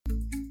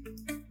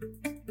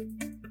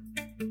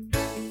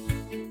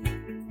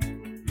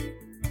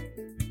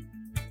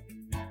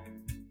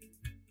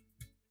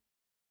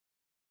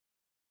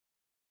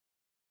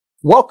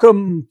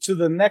Welcome to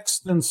the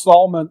next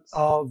installment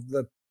of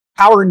the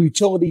Power and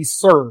Utilities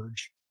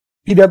Surge,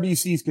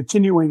 PwC's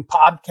continuing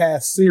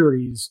podcast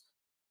series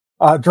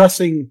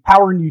addressing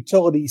power and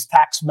utilities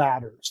tax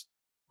matters.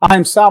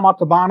 I'm Sal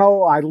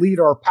Montalbano. I lead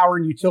our power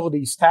and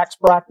utilities tax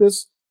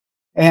practice,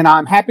 and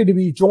I'm happy to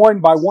be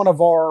joined by one of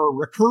our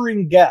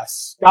recurring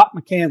guests, Scott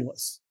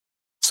McCandless.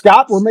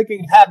 Scott, we're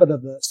making a habit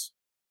of this.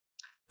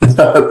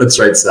 That's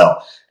right,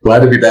 Sal. Glad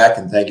to be back,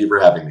 and thank you for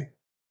having me.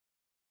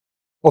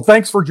 Well,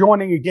 thanks for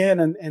joining again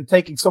and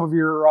taking some of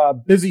your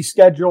busy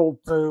schedule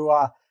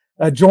to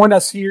join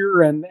us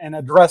here and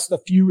address a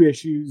few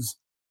issues.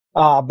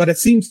 But it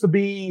seems to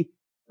be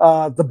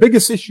the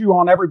biggest issue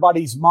on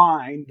everybody's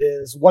mind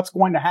is what's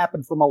going to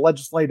happen from a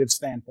legislative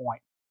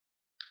standpoint.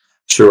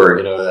 Sure.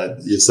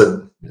 You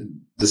said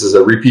this is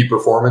a repeat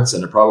performance,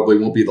 and it probably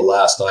won't be the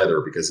last either,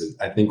 because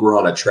I think we're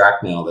on a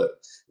track now that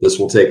this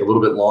will take a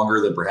little bit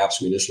longer than perhaps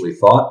we initially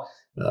thought.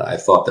 I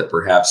thought that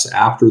perhaps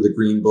after the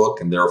Green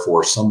Book, and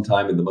therefore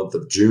sometime in the month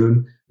of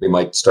June, we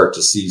might start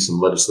to see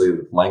some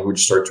legislative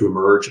language start to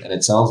emerge. And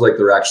it sounds like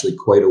they're actually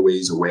quite a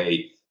ways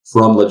away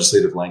from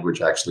legislative language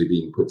actually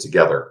being put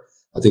together.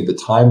 I think the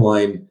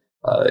timeline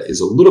is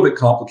a little bit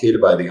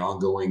complicated by the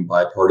ongoing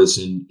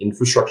bipartisan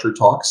infrastructure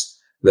talks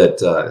that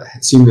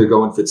seem to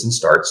go in fits and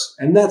starts.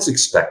 And that's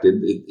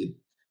expected.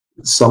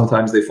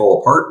 Sometimes they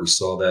fall apart. We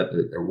saw that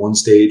at one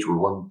stage where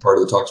one part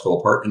of the talks fell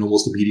apart, and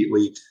almost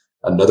immediately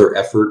another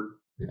effort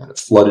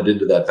flooded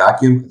into that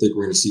vacuum. I think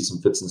we're going to see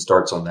some fits and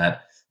starts on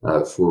that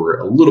for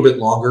a little bit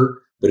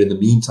longer. But in the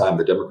meantime,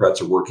 the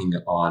Democrats are working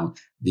on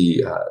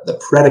the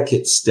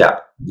predicate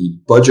step, the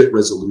budget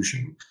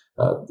resolution,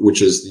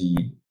 which is the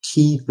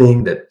key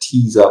thing that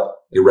tees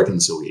up a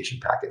reconciliation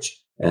package.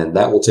 And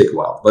that will take a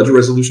while. The budget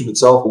resolution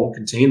itself won't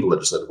contain the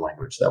legislative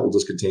language. That will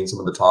just contain some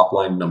of the top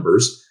line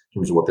numbers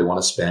in terms of what they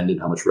want to spend and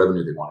how much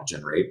revenue they want to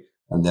generate.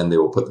 And then they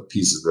will put the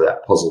pieces of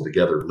that puzzle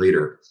together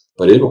later.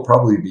 But it'll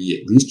probably be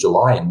at least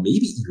July and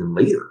maybe even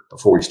later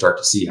before we start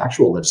to see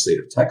actual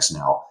legislative text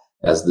now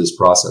as this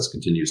process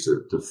continues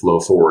to flow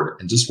forward.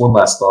 And just one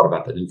last thought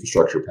about that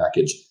infrastructure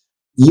package.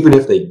 Even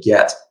if they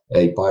get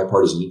a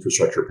bipartisan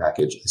infrastructure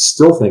package, I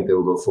still think they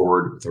will go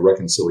forward with a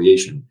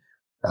reconciliation.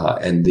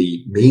 And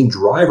the main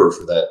driver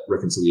for that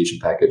reconciliation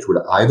package would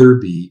either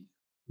be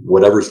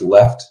whatever's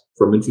left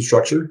from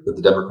infrastructure that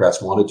the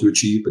Democrats wanted to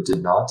achieve but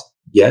did not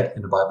get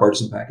in the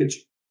bipartisan package,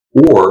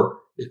 or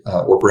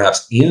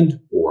perhaps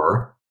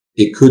or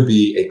it could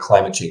be a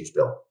climate change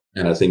bill.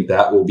 And I think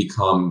that will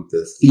become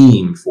the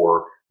theme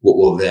for what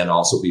will then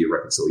also be a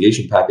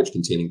reconciliation package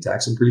containing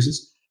tax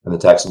increases. And the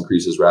tax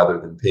increases, rather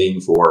than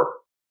paying for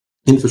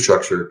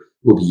infrastructure,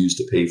 will be used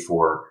to pay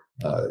for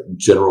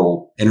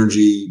general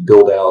energy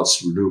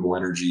build-outs, renewable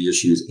energy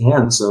issues,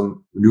 and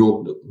some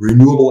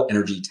renewable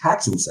energy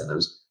tax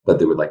incentives that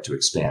they would like to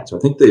expand. So I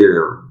think they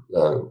are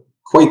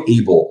quite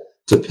able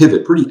to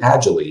pivot pretty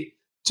agilely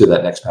to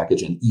that next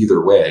package. And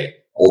either way,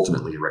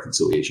 ultimately, a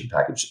reconciliation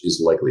package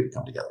is likely to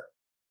come together.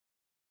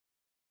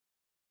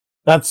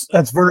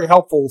 That's very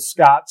helpful,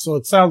 Scott. So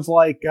it sounds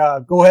like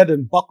go ahead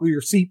and buckle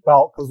your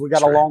seatbelt because we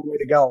got a long way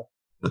to go.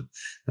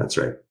 That's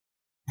right.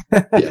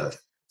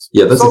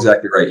 Yeah, that's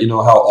exactly right. You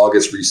know how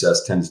August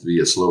recess tends to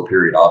be a slow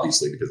period,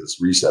 obviously, because it's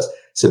recess.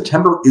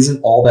 September isn't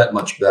all that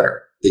much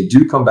better. They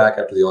do come back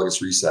after the August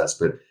recess,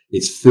 but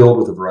it's filled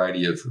with a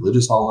variety of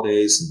religious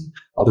holidays and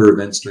other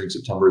events during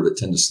September that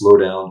tend to slow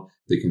down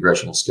the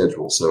congressional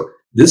schedule. So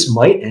this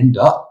might end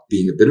up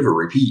being a bit of a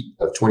repeat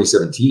of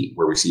 2017,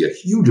 where we see a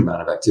huge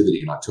amount of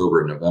activity in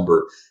October and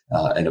November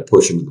and a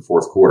push into the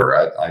fourth quarter.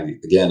 I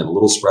again, am a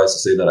little surprised to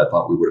say that. I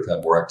thought we would have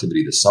had more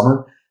activity this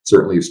summer.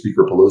 Certainly, if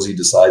Speaker Pelosi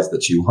decides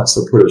that she wants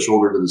to put a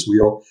shoulder to this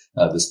wheel,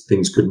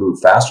 things could move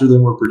faster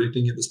than we're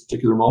predicting at this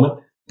particular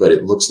moment. But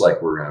it looks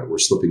like we're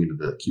slipping into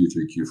the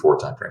Q3, Q4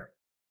 timeframe.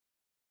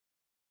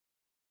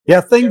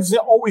 Yeah, things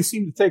always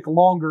seem to take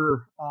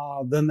longer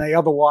than they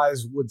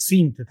otherwise would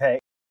seem to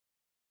take.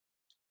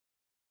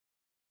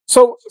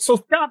 So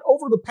Scott,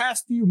 over the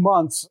past few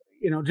months,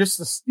 just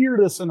to steer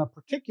this in a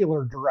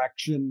particular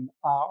direction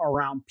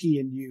around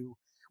P&U,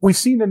 we've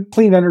seen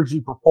clean energy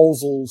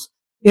proposals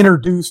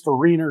introduced or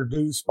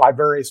reintroduced by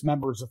various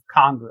members of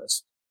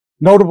Congress.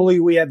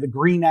 Notably, we had the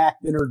Green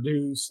Act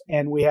introduced,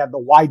 and we had the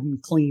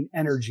Wyden Clean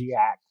Energy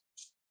Act.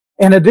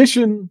 In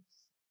addition,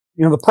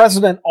 the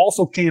president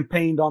also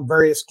campaigned on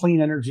various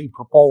clean energy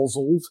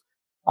proposals,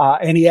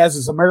 and he has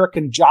his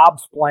American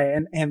Jobs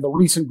Plan and the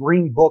recent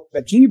Green Book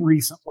that he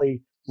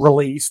recently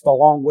released,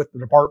 along with the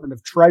Department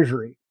of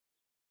Treasury.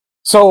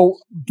 So,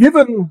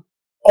 given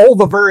all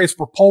the various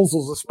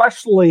proposals,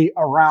 especially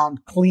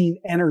around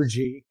clean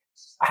energy,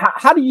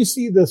 how do you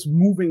see this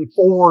moving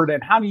forward,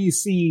 and how do you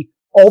see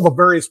all the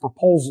various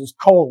proposals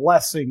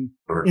coalescing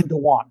into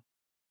one?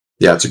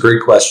 Yeah, it's a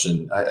great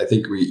question. I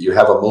think you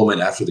have a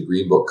moment after the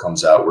Green Book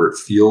comes out where it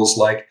feels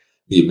like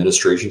the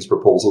administration's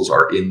proposals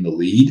are in the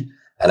lead.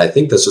 And I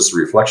think that's just a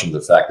reflection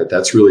of the fact that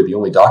that's really the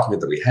only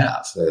document that we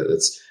have.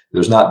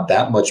 There's not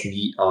that much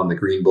meat on the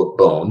Green Book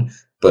bone,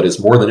 but it's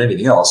more than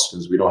anything else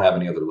because we don't have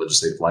any other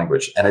legislative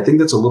language. And I think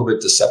that's a little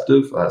bit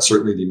deceptive.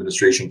 Certainly the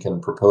administration can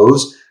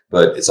propose,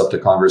 but it's up to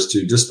Congress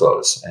to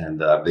dispose,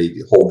 and they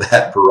hold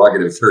that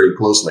prerogative very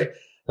closely.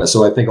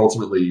 So I think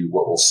ultimately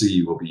what we'll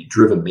see will be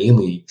driven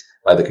mainly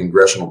by the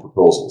congressional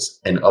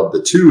proposals. And of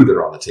the two that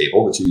are on the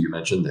table, the two you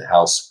mentioned, the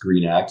House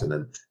Green Act and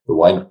then the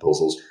Wyden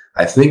proposals,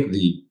 I think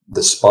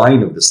the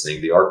spine of this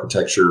thing, the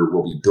architecture,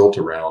 will be built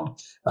around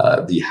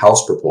the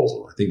House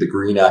proposal. I think the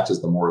Green Act is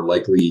the more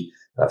likely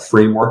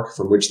framework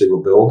from which they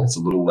will build. It's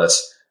a little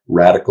less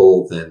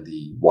radical than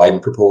the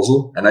Wyden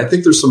proposal. And I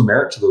think there's some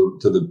merit to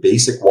the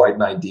basic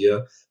Wyden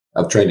idea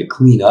of trying to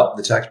clean up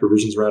the tax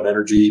provisions around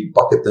energy,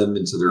 bucket them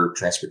into their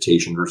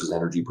transportation versus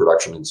energy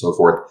production and so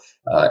forth,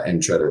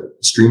 and try to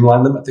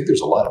streamline them. I think there's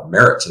a lot of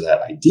merit to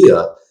that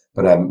idea,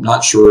 but I'm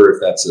not sure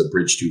if that's a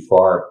bridge too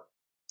far,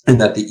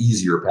 and that the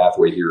easier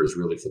pathway here is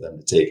really for them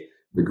to take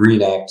the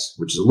Green Act,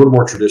 which is a little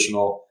more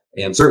traditional,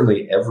 and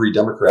certainly every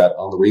Democrat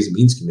on the Ways and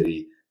Means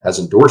Committee has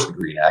endorsed the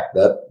Green Act.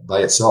 That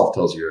by itself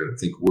tells you, I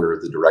think, where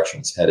the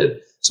direction is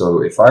headed.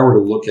 So if I were to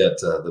look at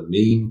the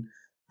main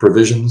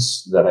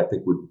provisions that I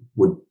think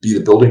would be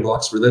the building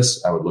blocks for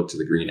this, I would look to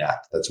the Green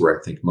Act. That's where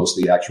I think most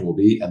of the action will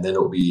be. And then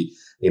it will be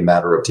a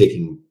matter of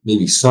taking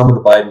maybe some of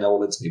the Biden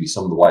elements, maybe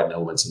some of the Wyden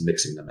elements, and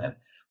mixing them in.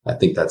 I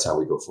think that's how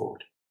we go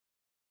forward.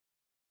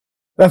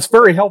 That's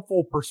very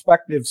helpful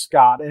perspective,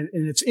 Scott. And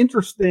it's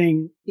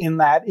interesting in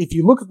that if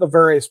you look at the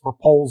various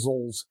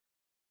proposals,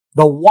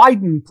 the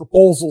Wyden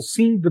proposals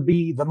seem to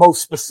be the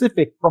most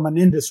specific from an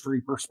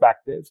industry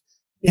perspective,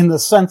 in the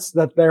sense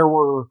that there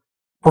were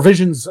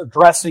provisions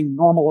addressing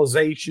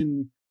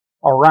normalization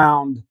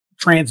around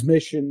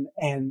transmission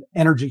and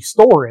energy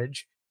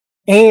storage.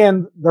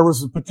 And there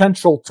was a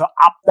potential to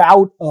opt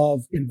out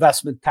of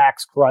investment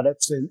tax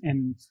credits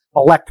and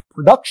elect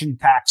production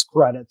tax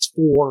credits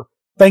for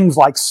things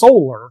like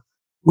solar,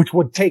 which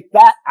would take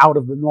that out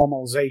of the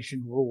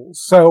normalization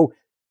rules. So,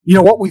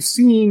 what we've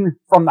seen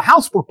from the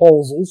House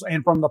proposals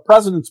and from the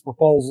president's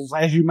proposals,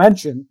 as you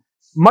mentioned,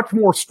 much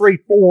more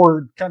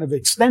straightforward kind of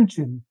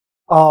extension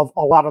of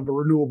a lot of the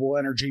renewable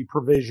energy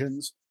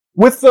provisions,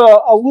 with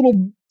a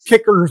little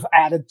kickers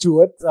added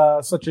to it,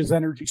 such as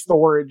energy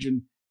storage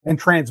and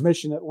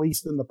transmission, at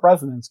least in the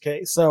president's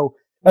case. So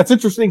that's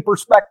interesting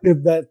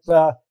perspective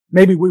that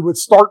maybe we would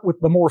start with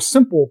the more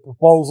simple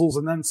proposals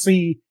and then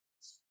see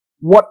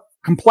what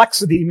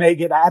complexity may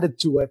get added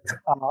to it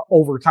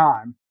over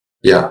time.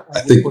 Yeah, I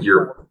think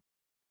your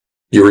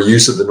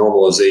use of the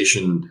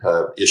normalization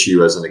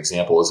issue as an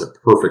example is a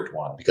perfect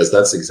one, because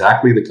that's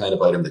exactly the kind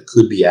of item that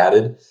could be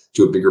added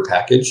to a bigger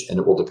package, and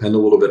it will depend a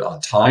little bit on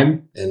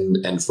time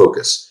and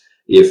focus.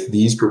 If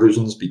these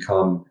provisions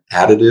become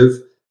additive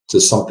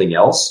to something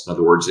else, in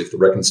other words, if the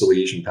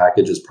reconciliation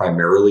package is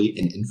primarily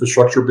an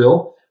infrastructure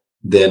bill,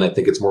 then I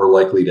think it's more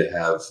likely to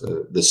have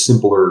the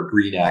simpler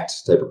Green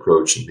Act type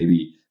approach, and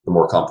maybe the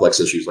more complex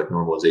issues like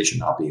normalization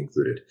not be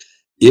included.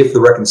 If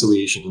the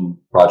reconciliation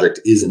project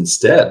is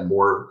instead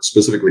more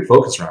specifically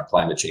focused around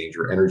climate change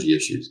or energy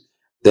issues,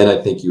 then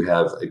I think you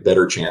have a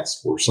better chance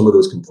for some of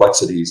those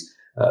complexities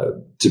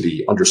to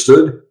be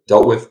understood,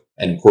 dealt with,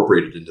 and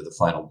incorporated into the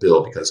final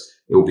bill, because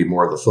it will be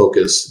more of the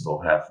focus. They'll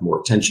have more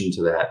attention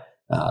to that.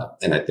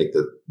 And I think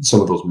that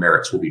some of those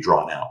merits will be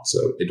drawn out.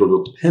 So it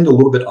will depend a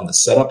little bit on the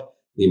setup,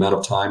 the amount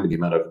of time and the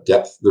amount of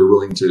depth they're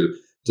willing to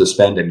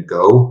spend and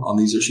go on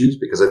these issues,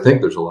 because I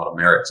think there's a lot of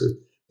merit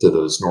to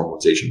those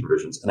normalization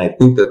provisions. And I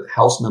think that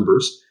House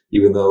members,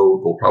 even though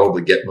they'll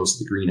probably get most of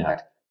the Green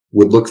Act,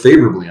 would look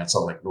favorably on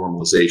something like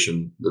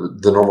normalization,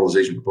 the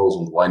normalization proposal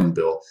in the Wyden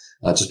bill,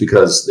 just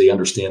because they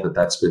understand that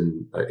that's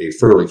been a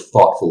fairly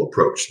thoughtful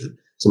approach, that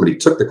somebody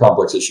took the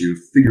complex issue,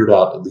 figured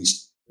out at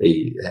least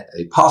a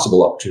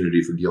possible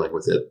opportunity for dealing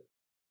with it,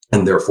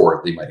 and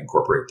therefore they might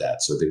incorporate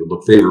that. So they would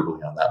look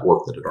favorably on that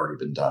work that had already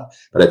been done.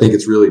 But I think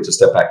it's really, to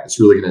step back, it's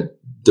really going to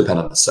depend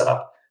on the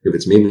setup. If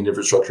it's mainly an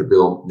infrastructure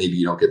bill, maybe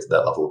you don't get to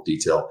that level of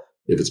detail.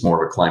 If it's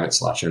more of a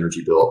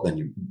climate/energy bill,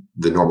 then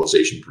the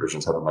normalization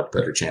provisions have a much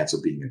better chance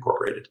of being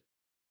incorporated.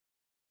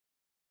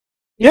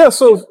 Yeah.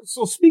 So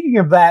speaking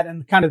of that,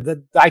 and kind of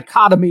the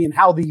dichotomy and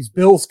how these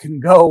bills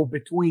can go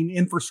between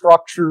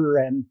infrastructure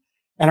and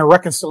a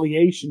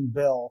reconciliation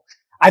bill,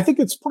 I think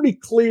it's pretty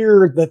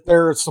clear that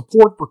there's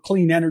support for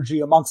clean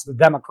energy amongst the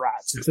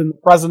Democrats. It's in the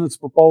president's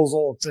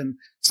proposal. It's in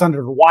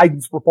Senator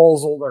Wyden's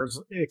proposal. There's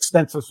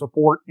extensive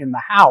support in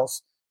the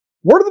House.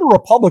 Where do the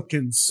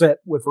Republicans sit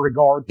with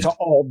regard to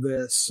all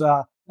this,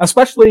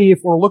 especially if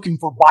we're looking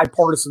for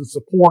bipartisan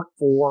support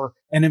for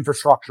an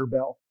infrastructure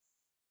bill?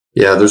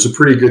 Yeah, there's a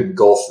pretty good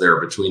gulf there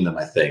between them,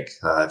 I think.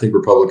 I think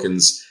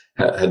Republicans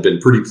had been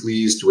pretty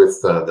pleased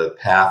with the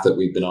path that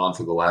we've been on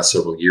for the last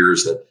several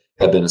years, that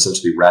have been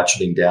essentially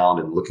ratcheting down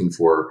and looking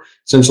for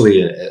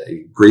essentially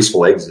a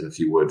graceful exit, if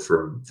you would,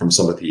 from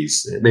some of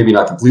these. Maybe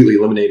not completely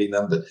eliminating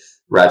them, but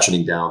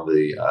ratcheting down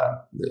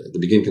the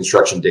begin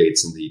construction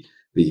dates and the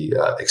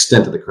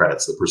extent of the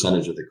credits, the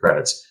percentage of the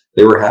credits.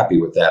 They were happy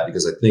with that,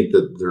 because I think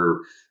that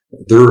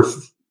their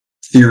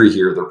theory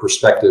here, their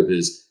perspective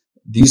is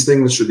these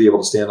things should be able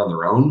to stand on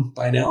their own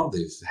by now.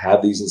 They've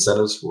had these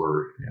incentives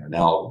for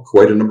now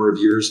quite a number of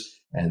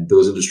years, and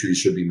those industries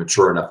should be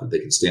mature enough that they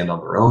can stand on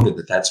their own,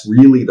 and that's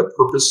really the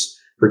purpose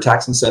for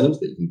tax incentives,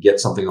 that you can get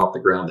something off the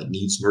ground that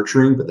needs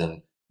nurturing, but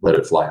then let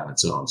it fly on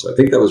its own. So I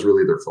think that was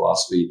really their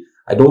philosophy.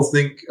 I don't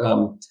think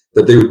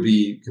that they would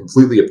be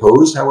completely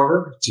opposed,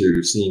 however,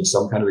 to seeing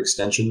some kind of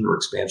extension or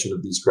expansion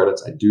of these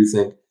credits. I do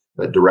think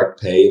that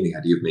direct pay and the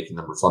idea of making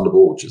them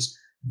refundable, which is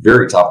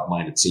very top of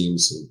mind, it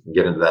seems, and we'll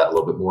get into that a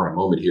little bit more in a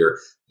moment here.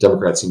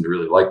 Democrats seem to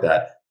really like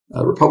that.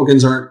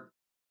 Republicans aren't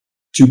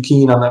too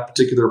keen on that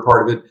particular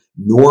part of it,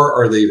 nor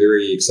are they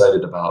very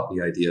excited about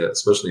the idea,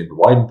 especially in the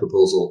Wyden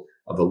proposal,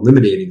 of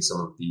eliminating some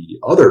of the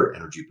other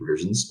energy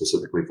provisions,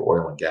 specifically for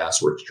oil and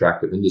gas or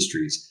extractive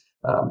industries,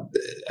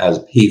 as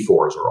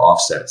pay-fors or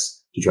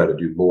offsets to try to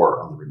do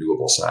more on the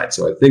renewable side.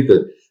 So I think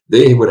that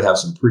they would have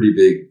some pretty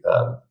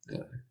big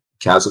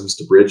chasms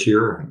to bridge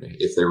here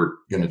if they were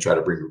going to try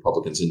to bring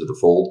Republicans into the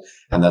fold.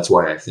 And that's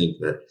why I think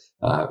that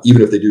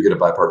even if they do get a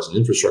bipartisan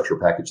infrastructure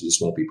package, this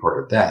won't be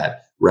part of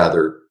that.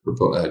 Rather,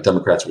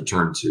 Democrats would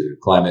turn to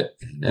climate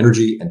and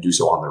energy and do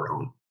so on their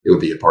own. It would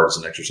be a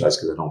partisan exercise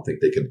because I don't think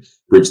they can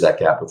bridge that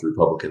gap with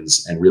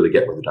Republicans and really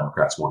get where the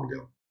Democrats want to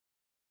go.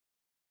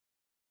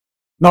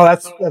 No,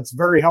 that's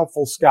very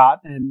helpful, Scott.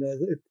 And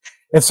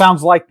it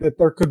sounds like that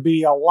there could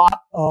be a lot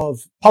of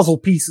puzzle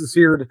pieces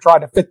here to try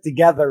to fit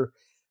together,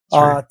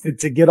 sure,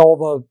 to get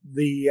all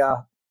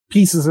the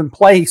pieces in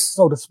place,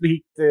 so to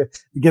speak, to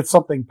get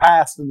something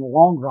passed in the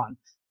long run.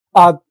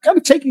 Kind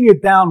of taking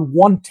it down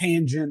one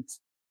tangent,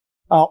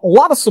 a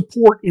lot of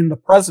support in the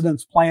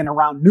president's plan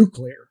around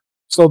nuclear.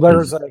 So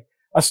there's a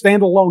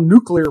standalone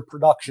nuclear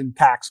production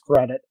tax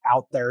credit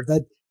out there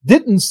that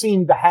didn't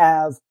seem to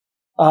have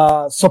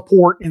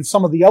support in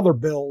some of the other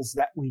bills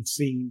that we've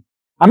seen.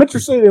 I'm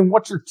interested in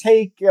what your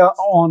take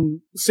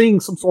on seeing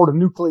some sort of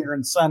nuclear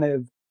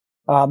incentive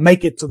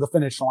make it to the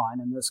finish line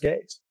in this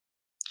case.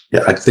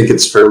 Yeah, I think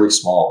it's fairly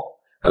small.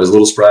 I was a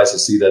little surprised to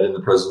see that in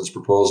the president's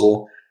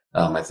proposal.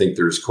 I think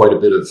there's quite a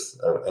bit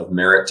of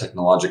merit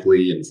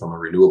technologically and from a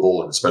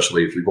renewable, and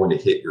especially if you're going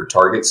to hit your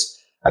targets.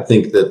 I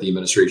think that the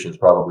administration is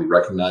probably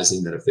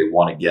recognizing that if they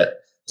want to get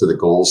to the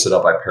goals set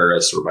up by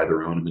Paris or by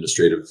their own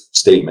administrative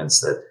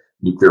statements, that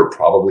nuclear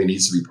probably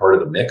needs to be part of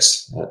the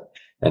mix.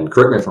 And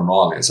correct me if I'm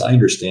wrong, as I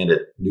understand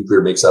it,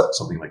 nuclear makes up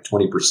something like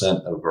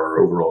 20% of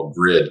our overall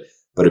grid,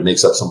 but it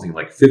makes up something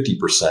like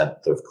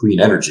 50% of clean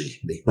energy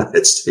in the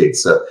United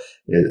States.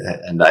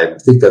 And I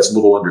think that's a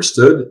little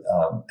understood.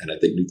 And I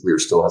think nuclear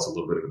still has a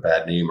little bit of a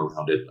bad name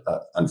around it,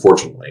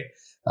 unfortunately.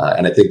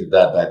 And I think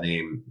that bad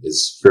name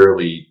is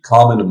fairly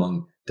common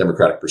among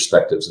Democratic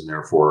perspectives, and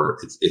therefore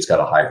it's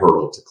got a high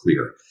hurdle to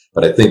clear.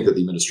 But I think that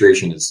the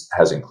administration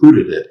has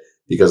included it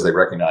because they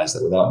recognize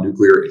that without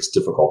nuclear, it's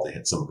difficult to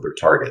hit some of their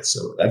targets.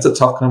 So that's a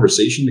tough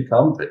conversation to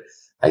come, but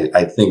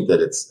I think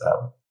that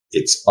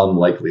it's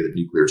unlikely that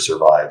nuclear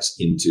survives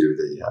into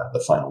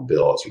the final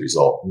bill as a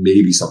result.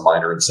 Maybe some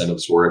minor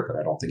incentives for it, but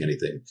I don't think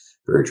anything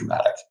very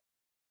dramatic.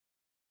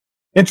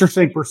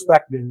 Interesting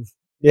perspective.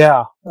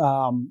 Yeah.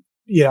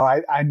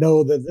 I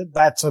know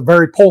that's a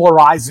very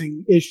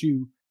polarizing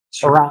issue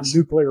around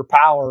nuclear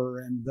power.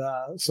 And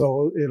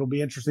so it'll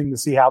be interesting to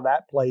see how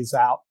that plays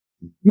out.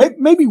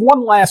 Maybe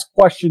one last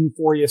question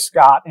for you,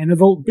 Scott, and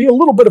it'll be a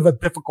little bit of a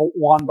difficult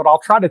one, but I'll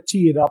try to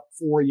tee it up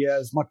for you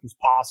as much as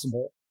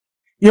possible.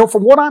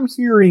 From what I'm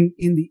hearing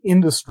in the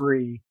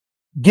industry,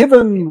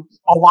 given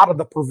a lot of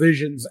the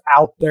provisions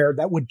out there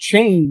that would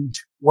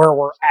change where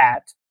we're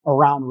at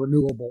around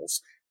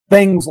renewables,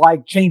 things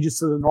like changes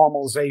to the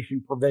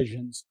normalization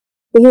provisions,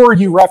 or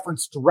you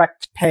reference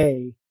direct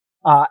pay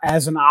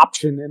as an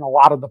option in a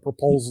lot of the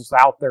proposals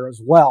out there as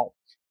well.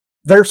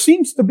 There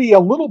seems to be a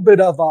little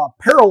bit of a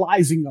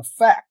paralyzing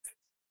effect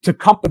to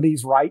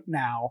companies right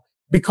now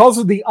because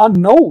of the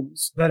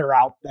unknowns that are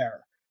out there.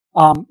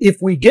 If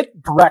we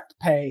get direct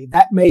pay,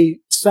 that may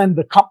send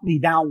the company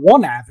down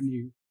one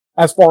avenue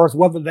as far as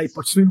whether they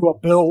pursue a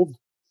build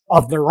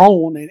of their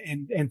own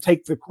and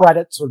take the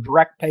credits or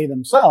direct pay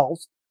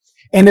themselves.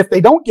 And if they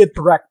don't get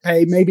direct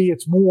pay, maybe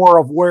it's more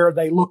of where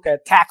they look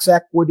at tax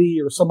equity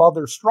or some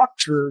other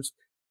structures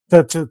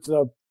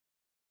to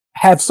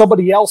have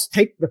somebody else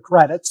take the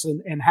credits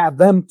and have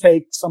them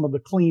take some of the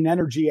clean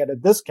energy at a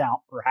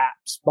discount,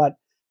 perhaps. But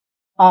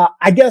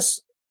I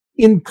guess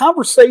in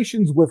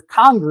conversations with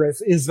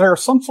Congress, is there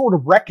some sort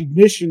of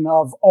recognition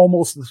of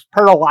almost this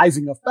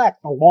paralyzing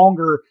effect the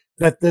longer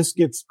that this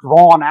gets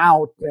drawn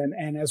out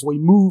and as we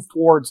move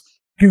towards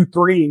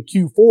Q3 and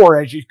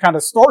Q4, as you kind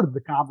of started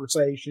the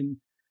conversation,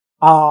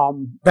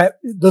 that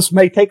this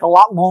may take a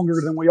lot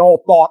longer than we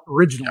all thought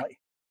originally?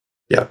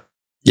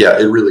 Yeah,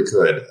 it really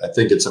could. I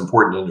think it's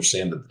important to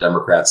understand that the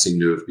Democrats seem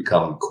to have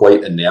become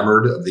quite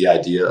enamored of the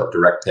idea of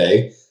direct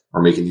pay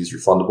or making these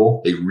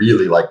refundable. They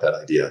really like that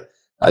idea.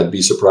 I'd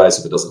be surprised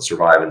if it doesn't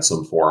survive in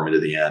some form into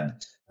the end.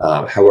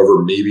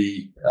 However,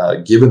 maybe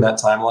given that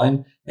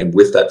timeline, and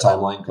with that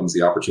timeline comes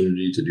the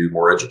opportunity to do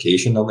more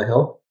education on the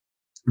Hill,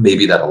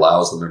 maybe that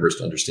allows the members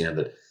to understand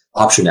that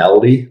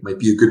optionality might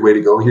be a good way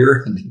to go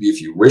here. And maybe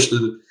if you wish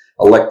to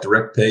elect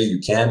direct pay, you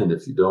can. And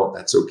if you don't,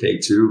 that's okay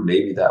too.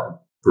 Maybe that would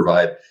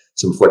provide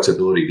some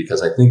flexibility,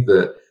 because I think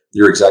that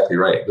you're exactly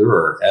right. There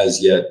are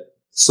as yet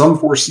some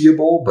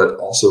foreseeable, but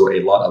also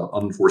a lot of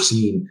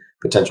unforeseen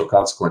potential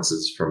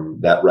consequences from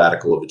that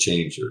radical of a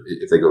change, or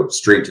if they go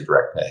straight to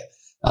direct pay.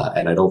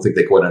 And I don't think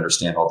they quite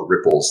understand all the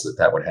ripples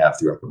that would have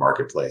throughout the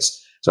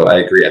marketplace. So I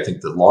agree. I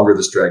think the longer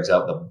this drags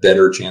out, the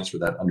better chance for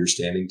that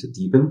understanding to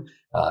deepen,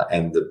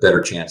 and the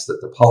better chance that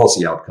the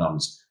policy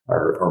outcomes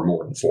are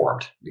more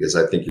informed, because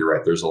I think you're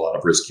right. There's a lot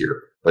of risk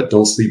here, but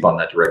don't sleep on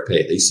that direct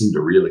pay. They seem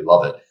to really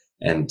love it.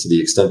 And to the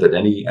extent that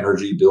any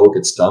energy bill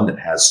gets done that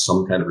has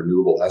some kind of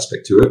renewable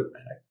aspect to it,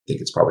 and I think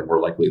it's probably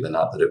more likely than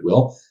not that it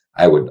will,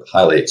 I would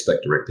highly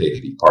expect direct pay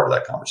to be part of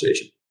that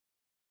conversation.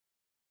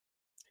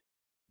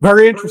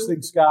 Very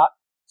interesting, Scott.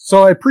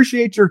 So I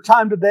appreciate your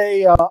time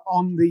today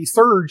on the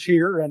surge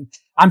here, and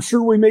I'm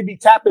sure we may be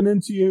tapping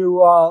into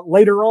you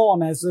later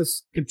on as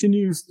this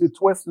continues to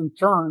twist and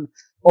turn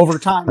over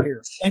time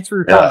here. Thanks for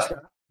your time,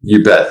 Scott.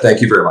 You bet.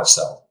 Thank you very much,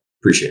 Sal.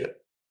 Appreciate it.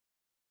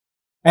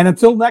 And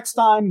until next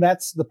time,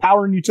 that's the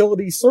Power and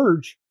Utilities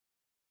Surge.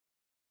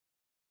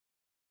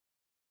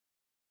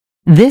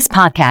 This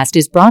podcast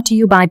is brought to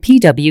you by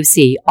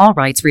PwC, all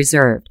rights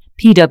reserved.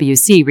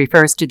 PwC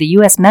refers to the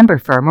U.S. member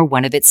firm or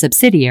one of its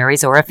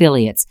subsidiaries or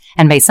affiliates,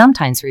 and may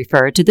sometimes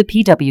refer to the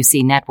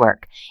PwC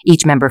network.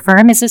 Each member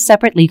firm is a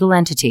separate legal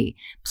entity.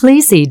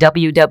 Please see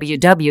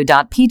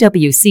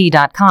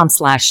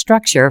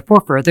www.pwc.com/structure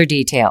for further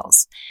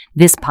details.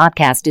 This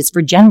podcast is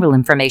for general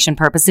information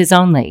purposes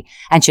only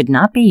and should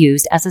not be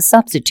used as a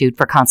substitute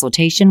for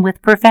consultation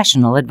with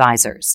professional advisors.